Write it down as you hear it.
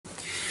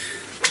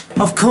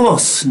Of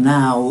course,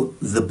 now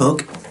the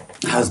book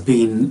has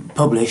been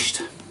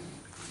published,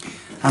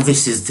 and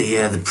this is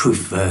the proof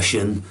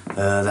version.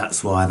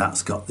 That's why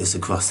that's got this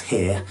across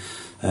here.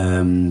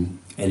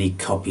 Any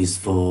copies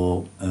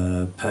for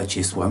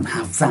purchase won't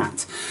have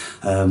that,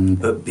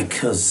 but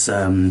because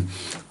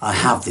I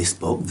have this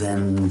book,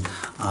 then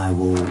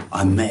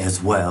I may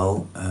as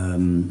well,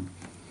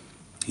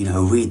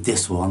 read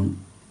this one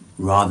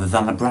rather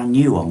than a brand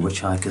new one,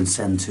 which I can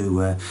send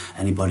to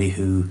anybody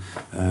who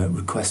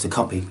requests a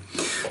copy.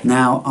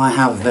 Now, I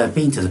have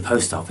been to the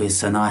post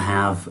office and I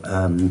have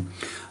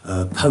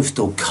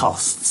postal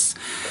costs,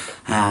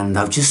 and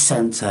I've just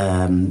sent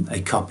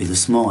a copy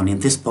this morning.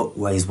 This book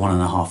weighs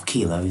 1.5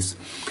 kilos,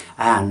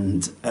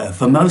 and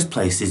for most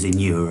places in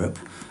Europe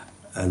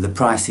the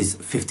price is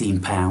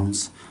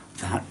 £15.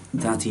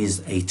 That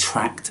is a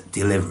tracked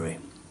delivery,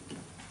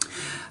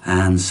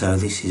 and so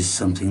this is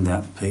something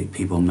that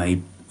people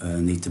may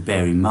need to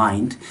bear in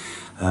mind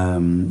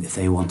if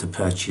they want to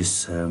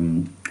purchase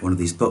one of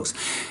these books.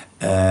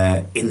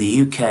 In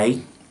the UK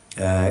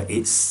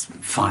it's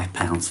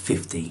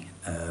 £5.50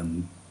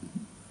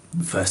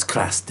 first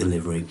class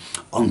delivery,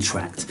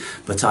 untracked,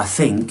 but I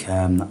think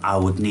I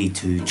would need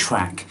to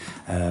track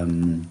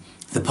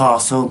the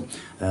parcel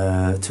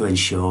to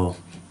ensure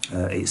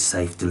it's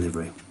safe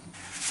delivery.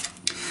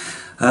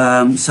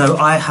 So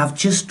I have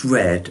just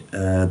read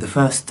the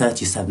first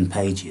 37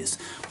 pages,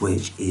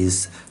 which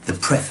is the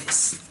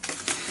preface.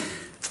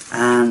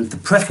 And the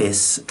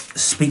preface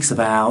speaks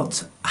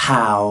about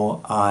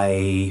how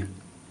I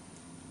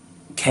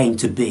came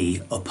to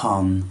be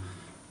upon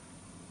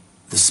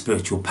the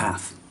spiritual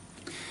path.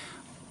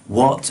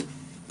 What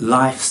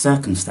life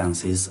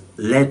circumstances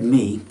led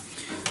me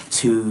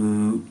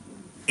to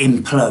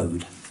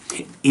implode,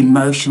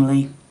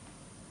 emotionally,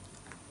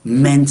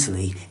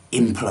 mentally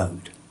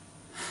implode,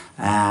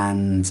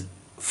 and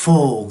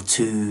fall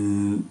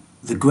to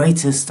the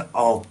greatest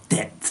of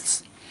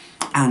depths,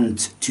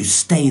 and to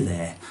stay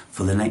there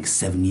for the next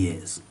 7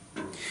 years,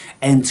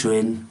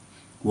 entering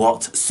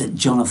what St.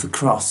 John of the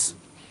Cross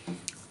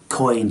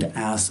coined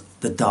as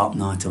the dark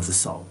night of the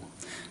soul.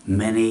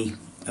 Many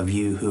of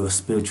you who are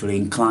spiritually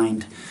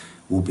inclined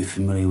will be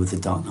familiar with the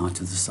dark night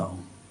of the soul.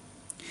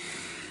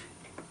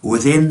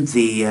 Within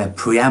the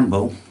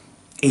preamble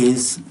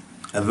is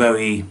a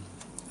very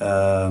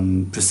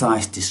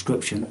precise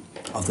description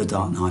of the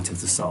dark night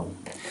of the soul.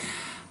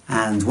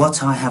 And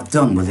what I have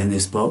done within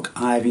this book,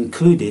 I've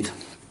included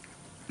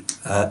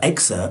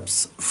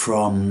excerpts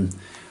from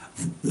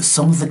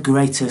some of the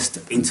greatest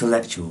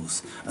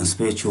intellectuals and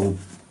spiritual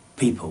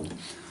people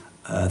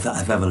that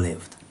have ever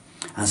lived.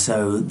 And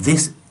so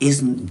this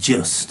isn't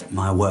just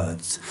my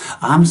words.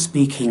 I'm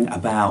speaking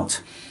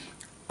about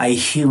a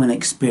human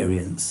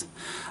experience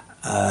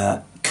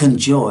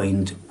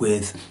conjoined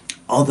with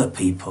other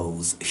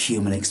people's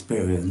human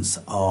experience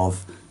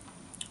of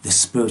the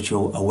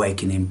spiritual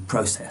awakening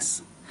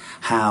process.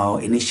 How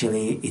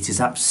initially it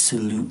is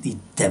absolutely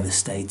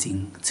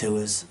devastating to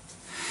us,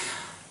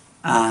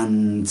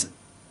 and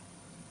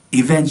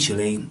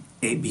eventually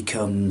it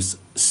becomes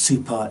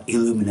super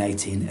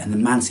illuminating and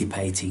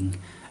emancipating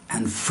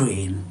and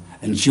freeing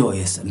and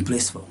joyous and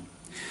blissful.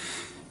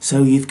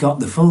 So you've got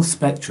the full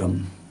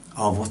spectrum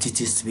of what it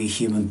is to be a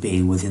human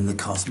being within the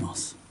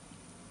cosmos.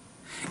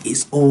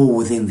 It's all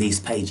within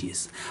these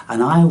pages,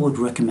 and I would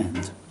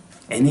recommend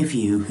any of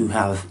you who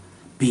have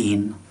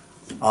been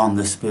on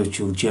the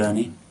spiritual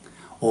journey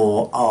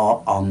or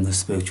are on the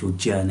spiritual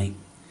journey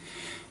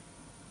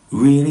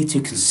really to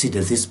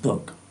consider this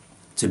book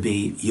to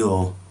be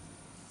your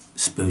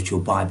spiritual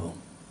Bible,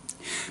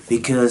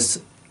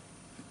 because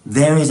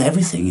there is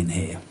everything in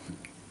here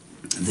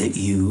that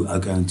you are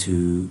going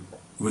to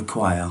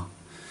require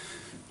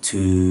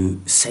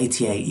to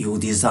satiate your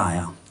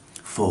desire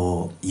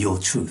for your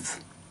truth.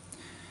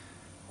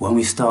 When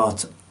we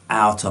start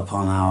out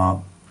upon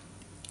our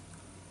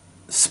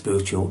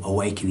spiritual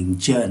awakening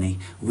journey,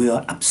 we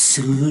are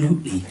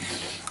absolutely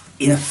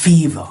in a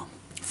fever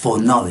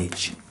for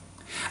knowledge.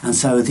 And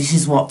so this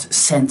is what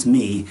sent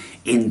me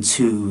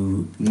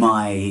into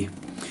my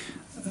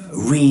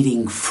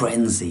reading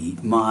frenzy,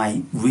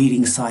 my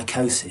reading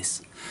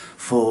psychosis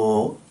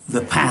for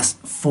the past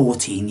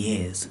 14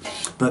 years.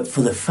 But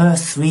for the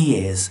first 3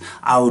 years,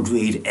 I would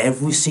read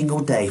every single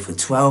day for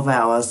 12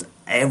 hours,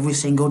 every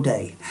single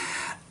day.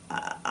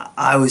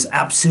 I was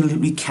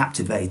absolutely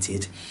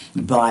captivated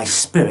by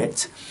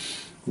spirit,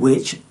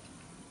 which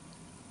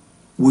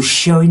was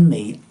showing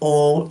me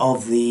all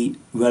of the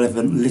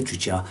relevant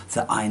literature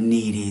that I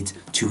needed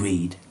to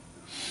read.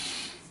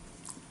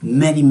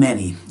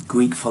 Many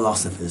Greek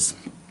philosophers,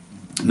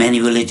 many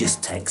religious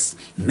texts,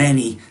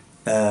 many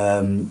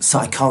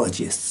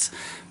psychologists,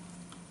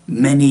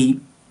 many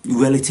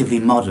relatively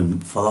modern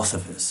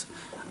philosophers.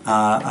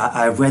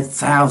 I've read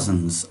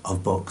thousands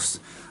of books,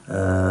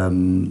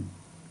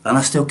 and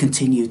I still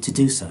continue to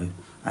do so,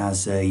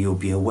 as you'll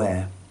be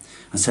aware.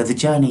 And so the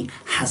journey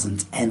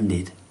hasn't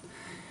ended.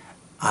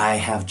 I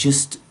have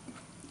just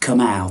come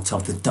out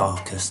of the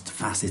darkest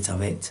facet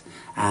of it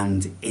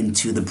and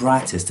into the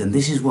brightest. And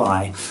this is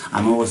why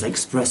I'm always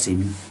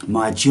expressing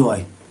my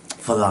joy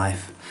for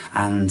life.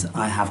 And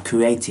I have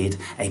created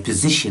a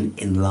position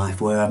in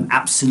life where I'm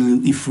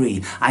absolutely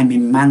free. I'm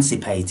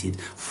emancipated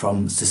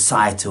from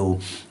societal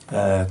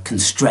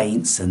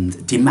constraints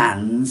and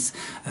demands,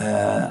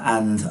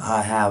 and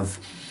I have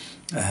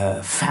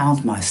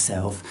found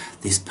myself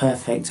this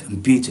perfect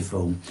and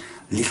beautiful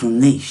little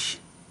niche,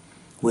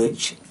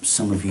 which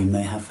some of you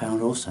may have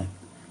found also.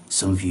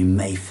 Some of you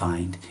may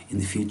find in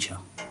the future.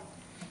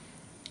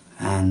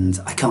 And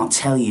I can't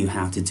tell you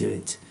how to do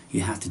it.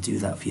 You have to do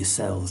that for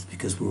yourselves,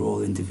 because we're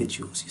all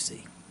individuals, you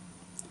see.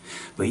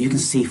 But you can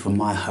see from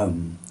my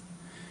home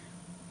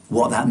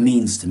what that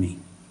means to me.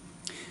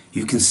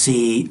 You can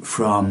see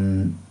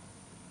from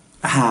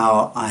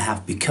how I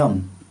have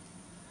become,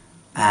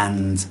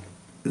 and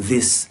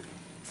this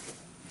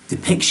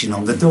depiction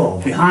on the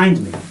door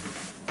behind me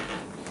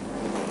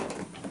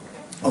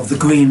of the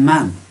green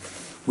man,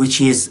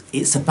 which is,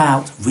 it's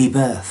about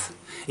rebirth.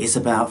 It's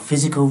about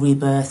physical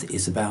rebirth,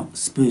 it's about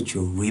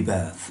spiritual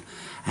rebirth.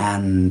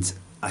 And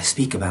I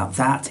speak about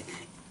that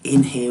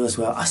in here as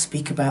well. I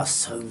speak about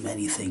so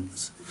many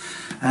things.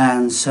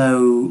 And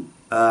so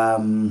I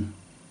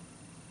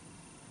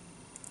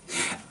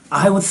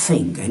would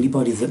think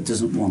anybody that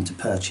doesn't want to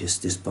purchase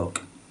this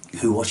book,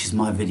 who watches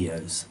my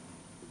videos,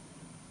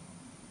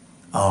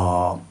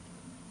 are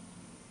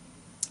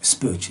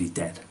spiritually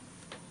dead.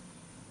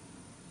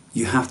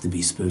 You have to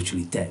be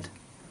spiritually dead.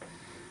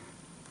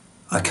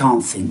 I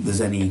can't think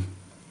there's any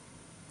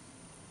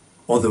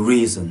other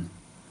reason.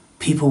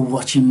 People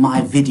watching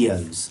my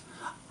videos,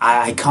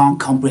 I can't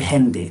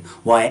comprehend it,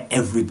 why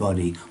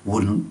everybody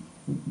wouldn't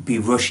be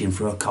rushing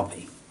for a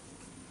copy.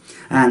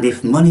 And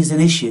if money's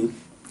an issue,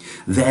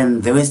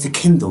 then there is the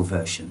Kindle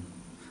version,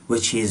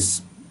 which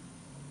is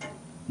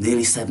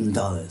nearly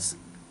 $7.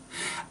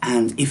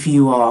 And if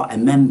you are a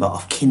member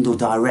of Kindle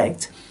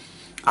Direct,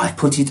 I've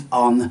put it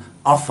on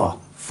offer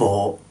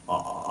for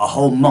a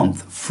whole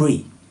month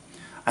free.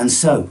 And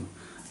so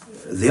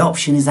the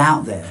option is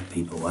out there,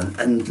 people.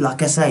 And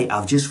like I say,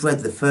 I've just read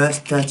the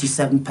first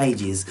 37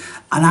 pages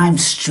and I'm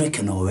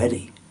stricken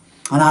already.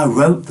 And I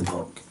wrote the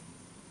book.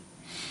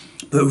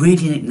 But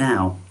reading it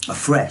now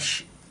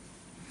afresh,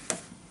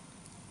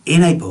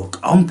 in a book,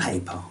 on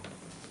paper,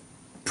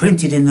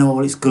 printed in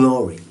all its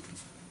glory.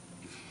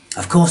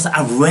 Of course,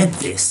 I've read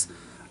this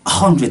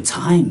 100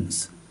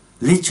 times,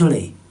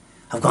 literally.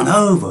 I've gone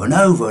over and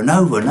over and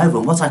over and over,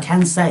 and what I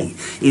can say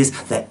is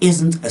there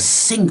isn't a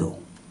single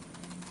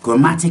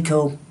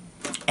grammatical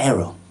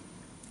error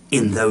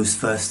in those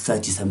first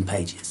 37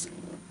 pages.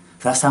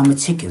 That's how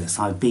meticulous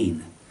I've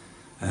been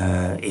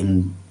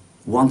in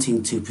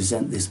wanting to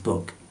present this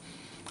book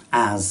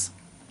as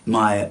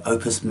my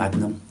opus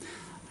magnum,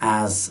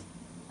 as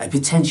a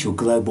potential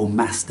global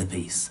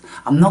masterpiece.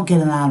 I'm not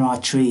getting out of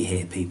our tree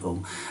here,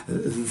 people.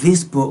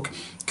 This book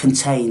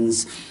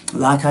contains,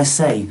 like I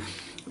say,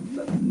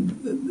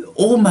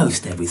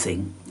 almost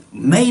everything,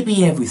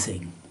 maybe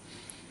everything,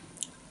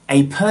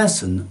 a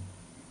person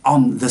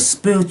on the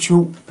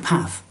spiritual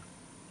path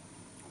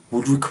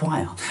would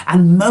require.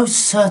 And most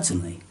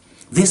certainly,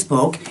 this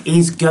book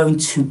is going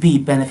to be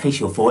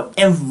beneficial for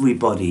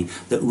everybody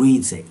that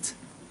reads it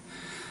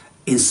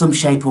in some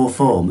shape or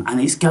form,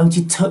 and it's going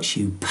to touch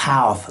you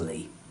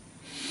powerfully.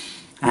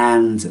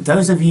 And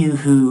those of you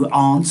who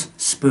aren't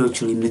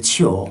spiritually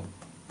mature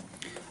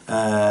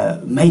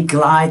may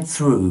glide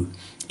through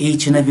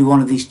each and every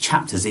one of these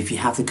chapters, if you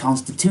have the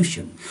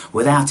Constitution,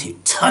 without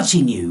it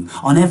touching you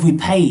on every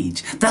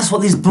page. That's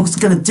what this book's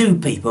going to do,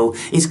 people.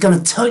 It's going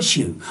to touch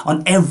you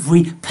on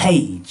every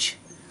page.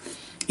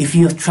 If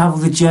you have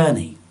travelled the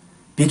journey,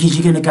 because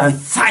you're going to go,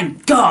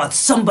 thank God,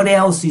 somebody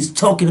else is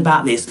talking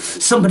about this.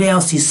 Somebody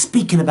else is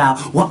speaking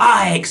about what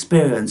I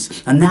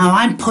experienced. And now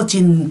I'm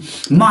putting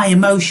my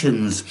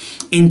emotions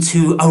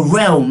into a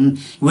realm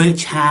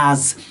which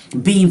has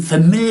been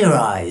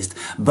familiarised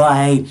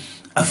by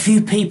a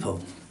few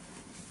people.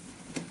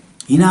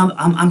 You know,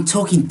 I'm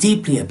talking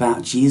deeply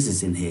about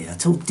Jesus in here. I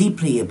talk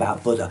deeply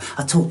about Buddha.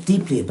 I talk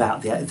deeply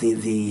about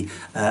the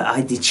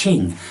I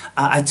Ching.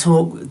 I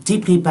talk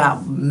deeply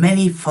about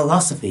many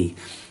philosophies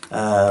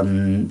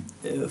and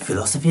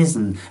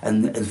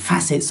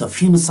facets of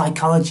human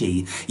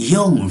psychology.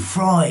 Jung,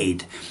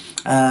 Freud.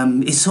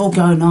 It's all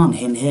going on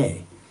in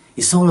here.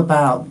 It's all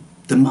about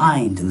the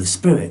mind and the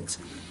spirit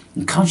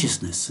and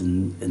consciousness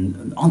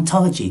and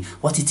ontology,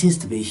 what it is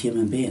to be a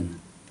human being.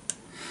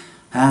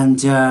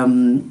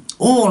 And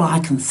all I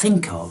can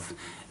think of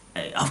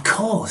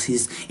course,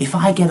 is if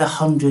I get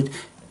 100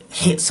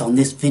 hits on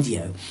this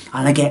video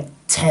and I get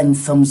 10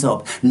 thumbs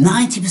up,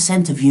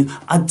 90% of you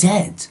are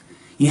dead.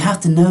 You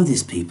have to know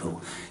this,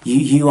 people.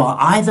 You are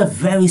either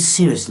very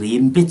seriously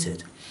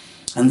embittered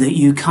and that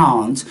you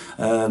can't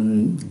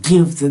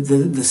give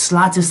the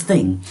slightest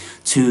thing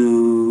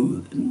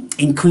to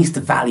increase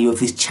the value of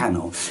this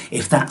channel,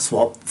 if that's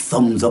what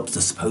thumbs ups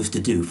are supposed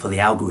to do for the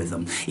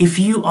algorithm. If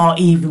you are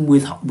even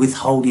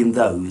withholding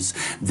those,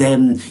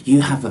 then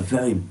you have a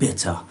very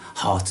bitter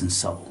heart and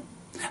soul.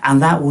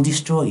 And that will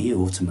destroy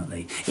you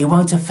ultimately. It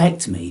won't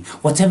affect me.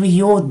 Whatever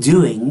you're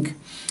doing,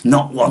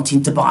 not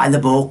wanting to buy the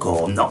book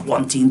or not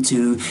wanting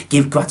to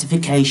give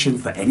gratification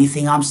for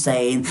anything I'm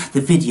saying,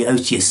 the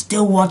videos you're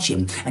still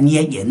watching and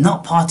yet you're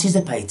not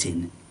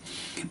participating,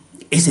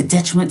 it's a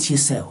detriment to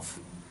yourself.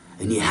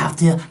 And you have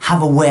to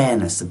have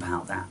awareness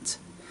about that.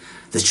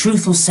 The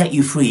truth will set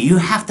you free. You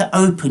have to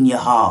open your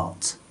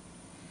heart.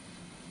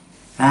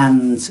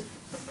 And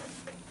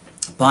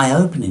by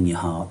opening your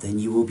heart, then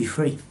you will be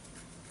free.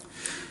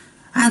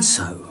 And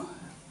so,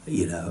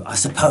 you know, I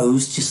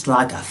suppose just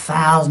like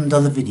 1,000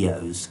 other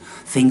videos,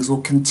 things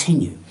will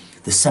continue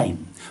the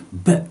same.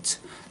 But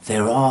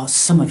there are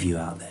some of you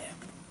out there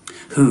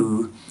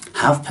who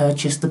have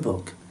purchased the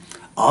book,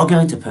 are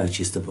going to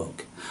purchase the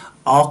book,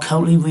 are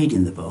currently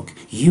reading the book.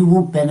 You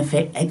will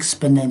benefit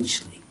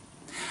exponentially,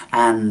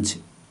 and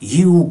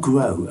you will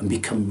grow and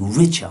become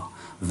richer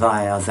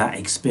via that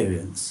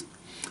experience.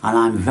 And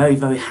I'm very,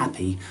 very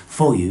happy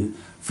for you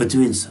for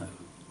doing so,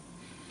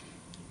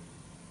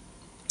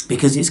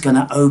 because it's going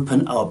to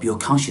open up your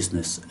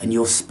consciousness and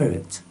your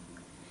spirit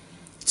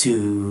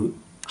to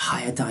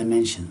higher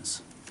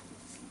dimensions.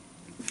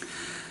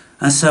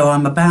 And so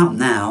I'm about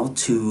now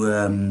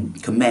to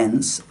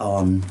commence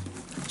on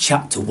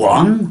chapter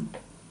 1,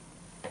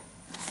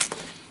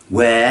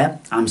 where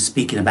I'm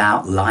speaking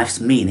about life's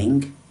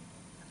meaning,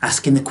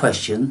 asking the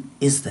question,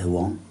 is there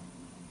one?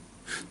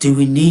 Do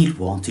we need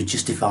one to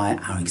justify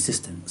our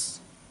existence?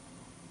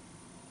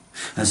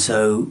 And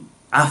so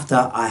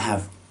after I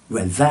have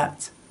read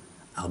that,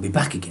 I'll be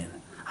back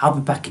again. I'll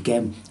be back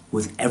again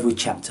with every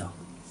chapter.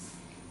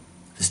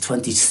 There's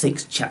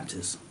 26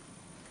 chapters.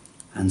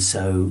 And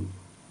so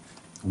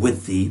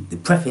with the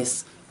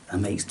preface, that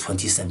makes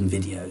 27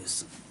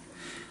 videos.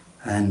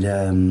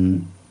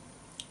 And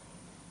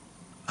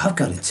I've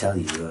got to tell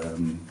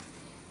you,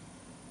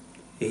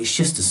 it's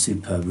just a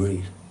superb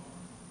read.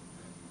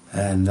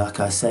 And like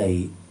I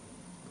say,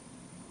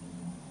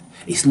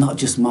 it's not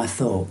just my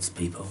thoughts,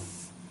 people.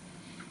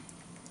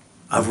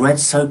 I've read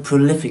so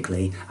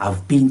prolifically,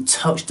 I've been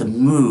touched and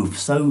moved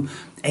so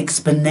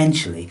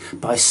exponentially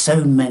by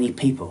so many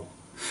people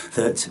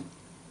that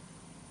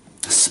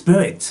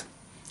Spirit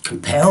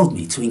compelled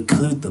me to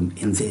include them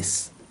in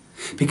this.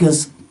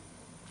 Because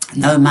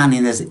no man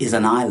is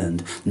an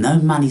island, no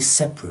man is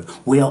separate.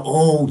 We are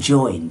all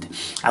joined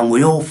and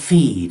we all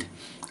feed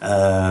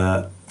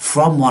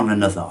from one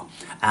another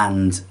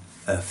and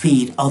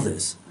feed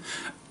others.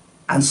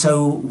 And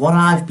so what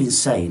I've been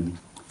saying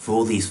for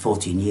all these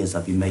 14 years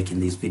I've been making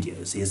these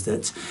videos is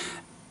that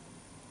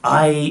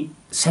I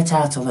set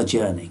out on a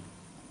journey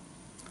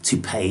to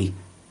pay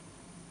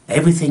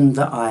everything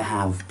that I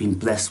have been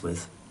blessed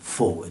with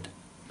forward.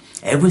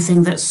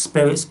 Everything that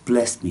Spirit's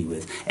blessed me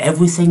with,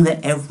 everything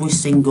that every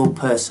single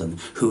person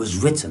who has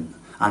written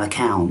an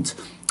account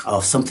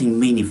of something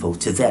meaningful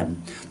to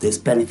them that's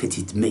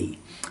benefited me,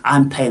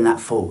 I'm paying that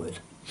forward.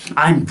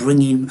 I'm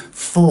bringing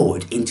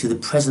forward into the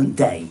present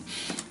day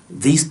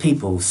these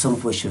people, some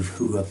of which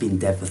who have been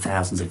dead for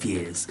thousands of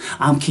years.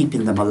 I'm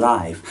keeping them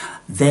alive.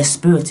 Their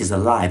spirit is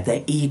alive.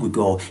 Their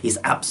egregore is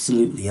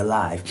absolutely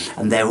alive.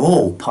 And they're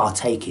all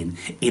partaking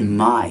in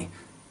my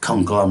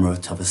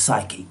conglomerate of a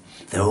psyche.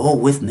 They're all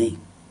with me.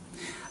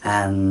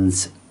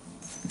 And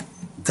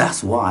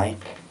that's why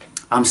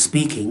I'm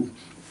speaking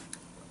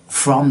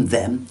from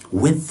them,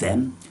 with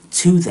them,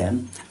 to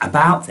them,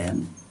 about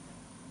them.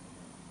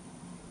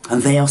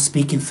 And they are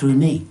speaking through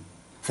me.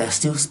 They're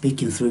still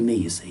speaking through me,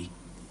 you see.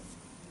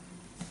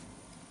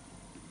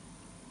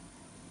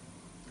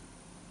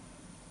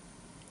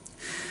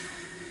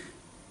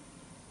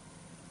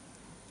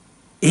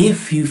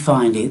 If you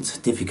find it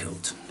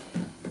difficult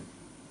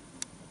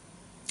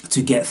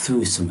to get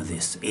through some of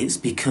this, it's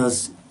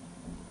because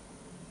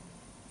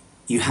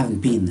you haven't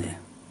been there.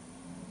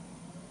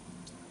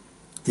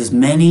 There's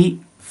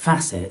many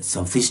facets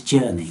of this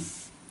journey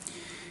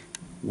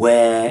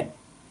where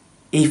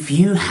if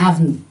you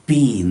haven't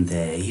been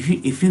there,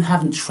 if you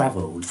haven't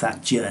travelled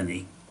that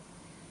journey,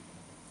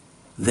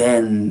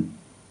 then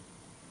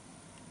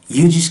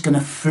you're just going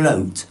to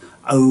float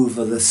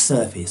over the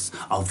surface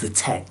of the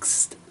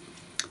text.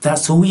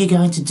 That's all you're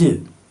going to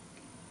do.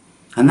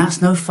 And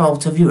that's no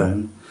fault of your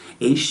own.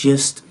 It's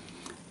just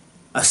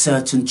a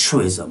certain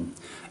truism.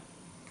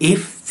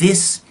 If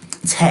this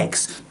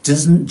text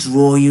doesn't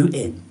draw you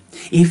in,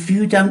 if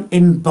you don't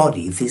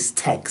embody this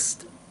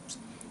text,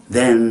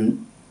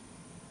 then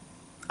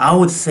I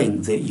would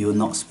think that you're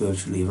not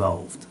spiritually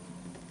evolved.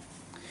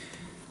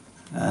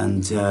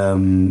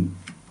 And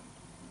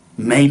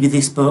maybe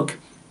this book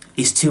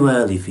is too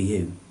early for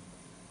you.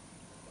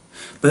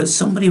 But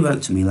somebody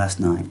wrote to me last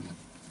night,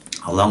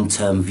 a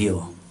long-term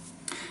viewer,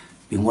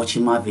 been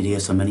watching my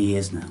videos for many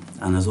years now,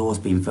 and has always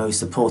been very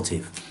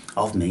supportive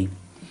of me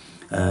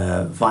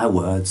via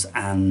words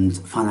and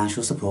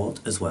financial support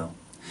as well.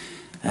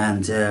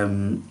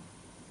 And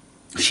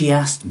she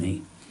asked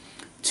me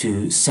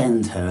to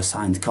send her a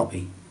signed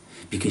copy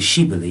because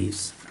she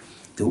believes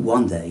that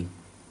one day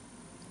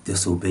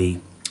this will be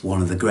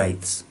one of the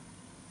greats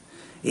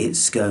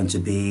It's going to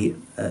be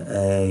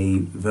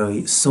a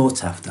very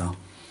sought after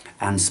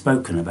and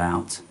spoken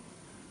about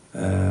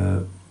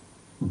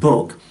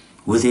book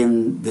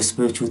within the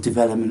spiritual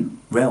development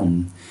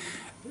realm.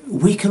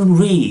 We can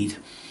read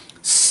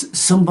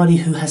somebody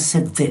who has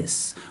said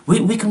this.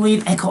 We can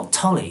read Eckhart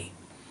Tolle.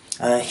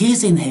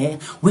 He's in here.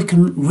 We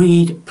can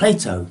read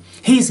Plato.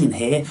 He's in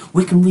here.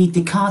 We can read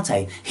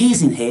Descartes.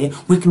 He's in here.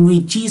 We can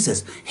read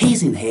Jesus.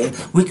 He's in here.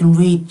 We can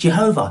read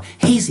Jehovah.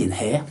 He's in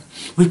here.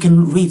 We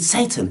can read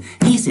Satan.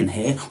 He's in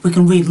here. We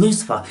can read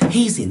Lucifer.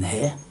 He's in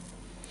here.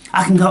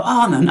 I can go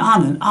on and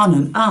on and on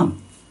and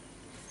on.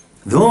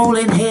 They're all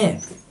in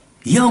here.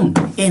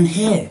 Jung in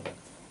here.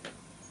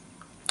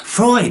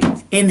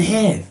 Freud in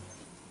here.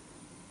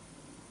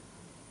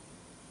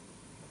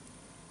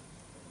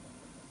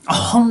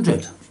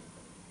 100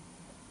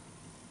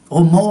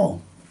 or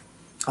more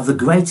of the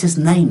greatest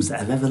names that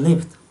have ever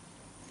lived.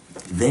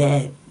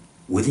 They're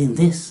within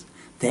this.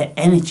 Their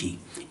energy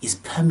is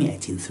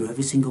permeating through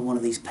every single one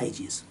of these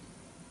pages.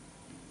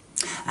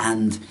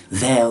 And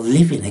they're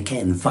living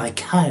again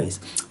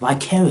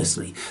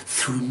vicariously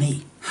through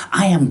me.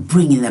 I am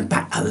bringing them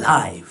back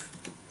alive.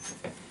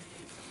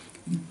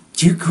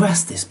 Do you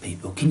grasp this,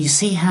 people? Can you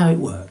see how it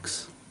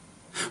works?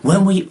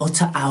 When we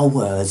utter our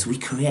words, we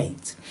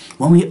create.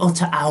 When we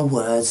utter our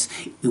words,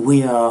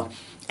 we are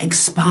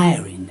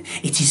expiring.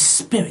 It is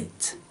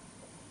spirit.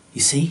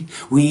 You see?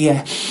 We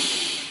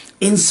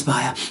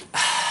inspire,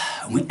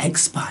 we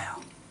expire.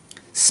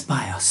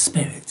 Spire,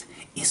 spirit.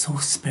 It's all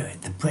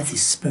spirit. The breath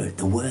is spirit.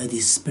 The word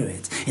is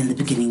spirit. In the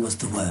beginning was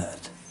the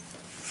word.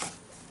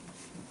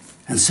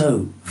 And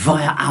so,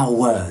 via our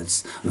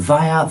words,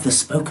 via the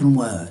spoken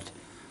word,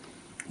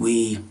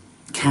 we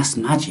cast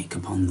magic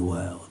upon the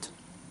world.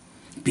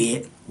 Be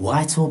it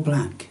white or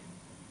black.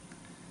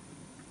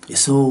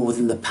 It's all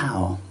within the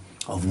power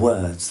of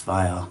words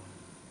via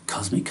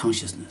cosmic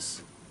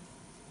consciousness.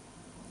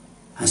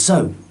 And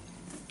so,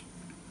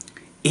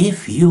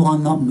 if you are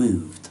not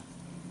moved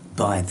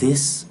by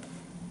this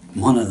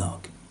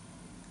monologue,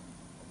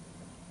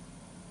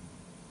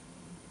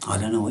 I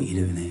don't know what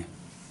you're doing here.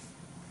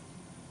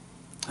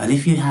 And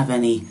if you have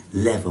any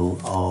level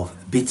of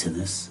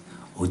bitterness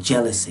or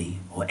jealousy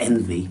or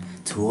envy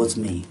towards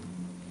me,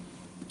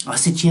 I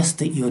suggest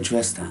that you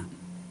address that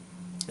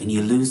and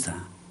you lose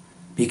that,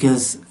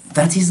 because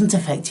that isn't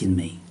affecting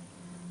me.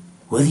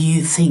 Whether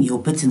you think your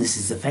bitterness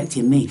is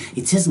affecting me,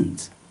 it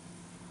isn't.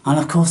 And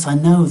of course I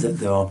know that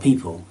there are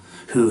people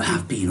who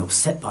have been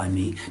upset by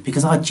me,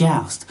 because I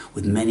joust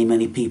with many,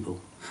 many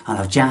people. And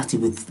I've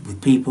jousted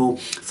with people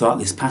throughout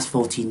this past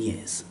 14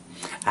 years.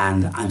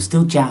 And I'm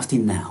still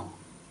jousting now.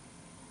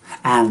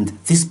 And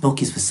this book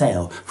is for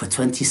sale for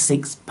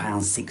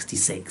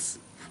 £26.66.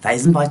 That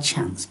isn't by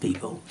chance,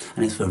 people,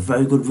 and it's for a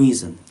very good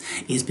reason.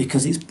 It's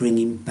because it's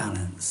bringing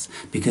balance,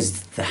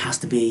 because there has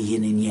to be a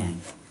yin and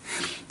yang.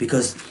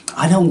 Because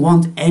I don't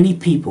want any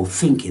people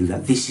thinking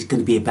that this is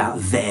going to be about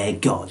their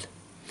God.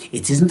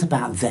 It isn't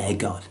about their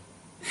God.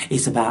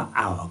 It's about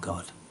our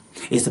God.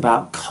 It's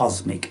about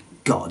cosmic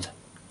God.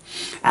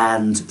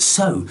 And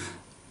so,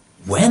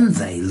 when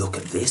they look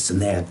at this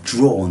and they're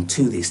drawn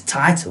to this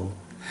title,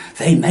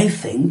 they may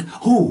think,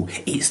 oh,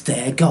 it's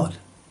their God.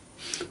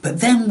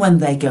 But then when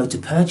they go to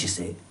purchase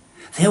it,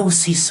 they will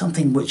see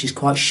something which is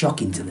quite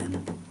shocking to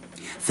them.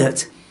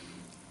 That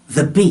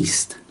the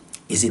beast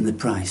is in the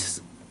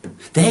price.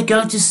 They're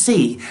going to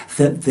see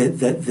that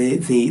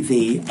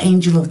the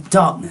angel of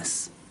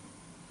darkness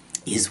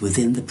is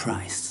within the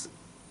price.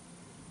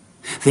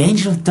 The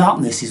angel of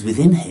darkness is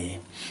within here.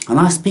 And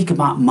I speak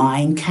about my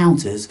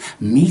encounters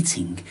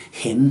meeting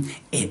him,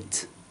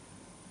 it,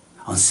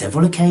 on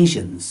several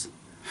occasions.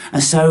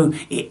 And so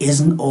it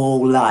isn't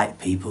all light,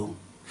 people.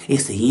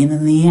 It's the yin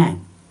and the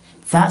yang.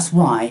 That's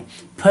why,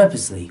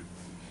 purposely,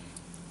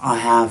 I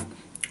have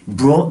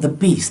brought the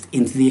beast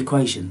into the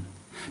equation.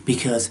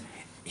 Because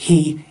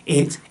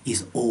it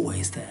is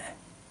always there.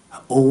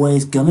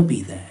 Always gonna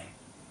be there.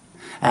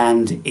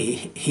 And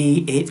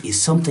it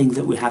is something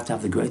that we have to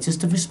have the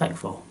greatest of respect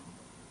for.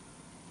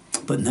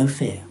 But no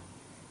fear.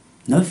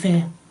 No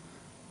fear,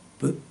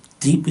 but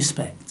deep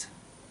respect.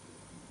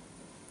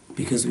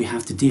 Because we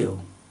have to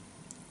deal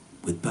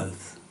with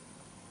both.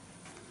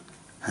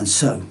 And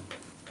so,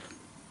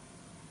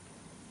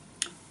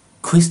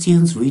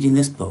 Christians reading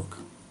this book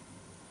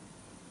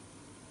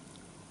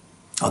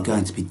are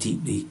going to be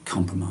deeply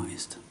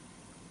compromised.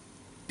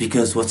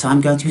 Because what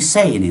I'm going to be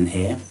saying in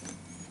here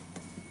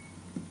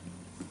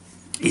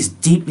is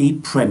deeply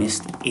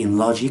premised in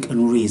logic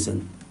and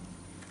reason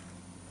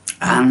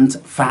and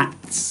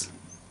facts.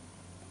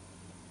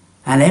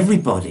 And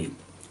everybody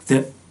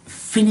that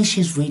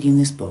finishes reading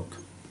this book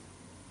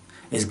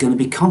is going to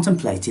be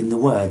contemplating the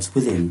words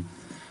within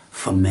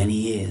for many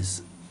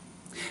years.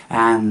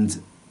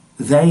 And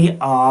they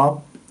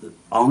are,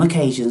 on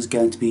occasions,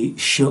 going to be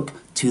shook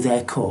to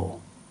their core.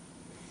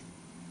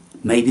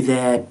 Maybe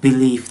their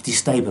belief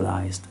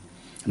destabilized.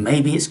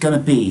 Maybe it's going to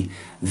be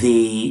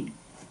the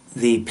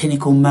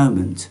pinnacle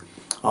moment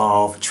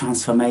of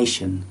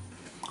transformation,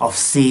 of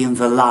seeing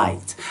the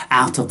light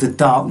out of the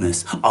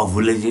darkness of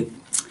religion.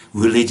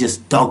 religious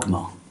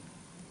dogma.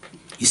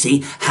 You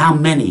see, how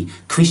many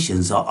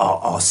Christians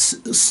are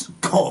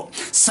caught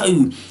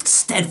so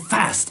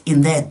steadfast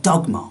in their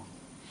dogma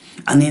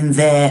and in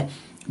their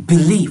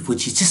belief,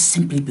 which is just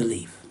simply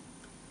belief.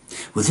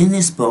 Within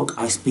this book,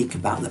 I speak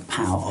about the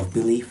power of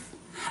belief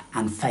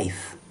and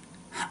faith.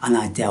 And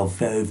I delve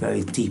very,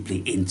 very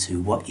deeply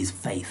into what is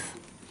faith.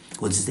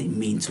 What does it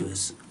mean to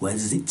us? Where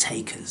does it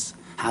take us?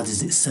 How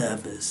does it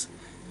serve us?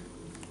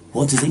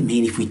 What does it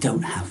mean if we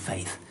don't have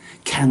faith?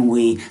 Can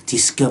we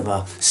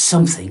discover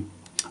something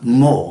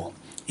more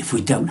if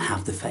we don't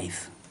have the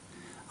faith?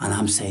 And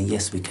I'm saying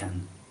yes, we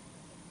can.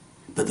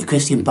 But the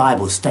Christian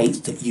Bible states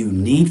that you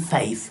need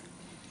faith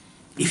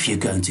if you're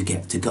going to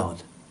get to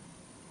God.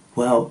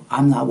 Well,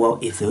 I'm like, well,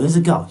 if there is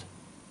a God,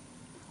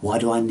 why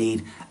do I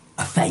need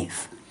a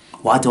faith?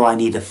 Why do I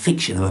need a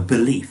fiction or a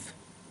belief?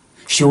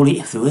 Surely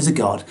if there is a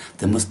God,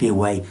 there must be a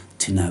way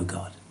to know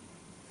God.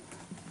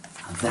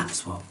 And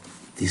that's what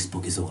this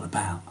book is all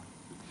about.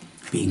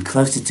 Being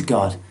closer to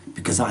God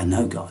because I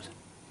know God.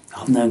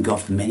 I've known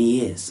God for many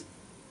years.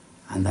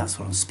 And that's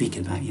what I'm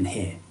speaking about in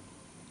here.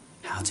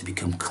 How to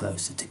become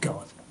closer to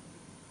God.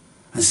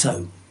 And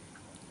so,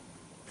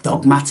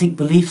 dogmatic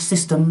belief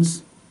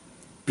systems,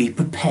 be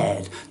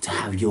prepared to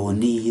have your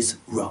knees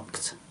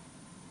rocked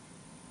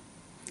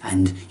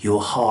and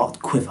your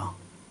heart quiver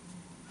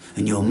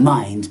and your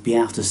mind be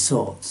out of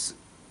sorts.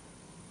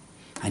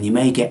 And you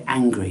may get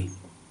angry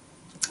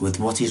with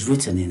what is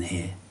written in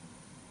here,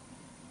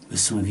 but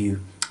some of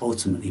you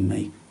ultimately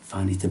may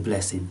find it a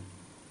blessing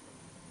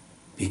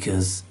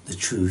because the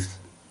truth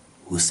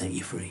will set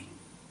you free.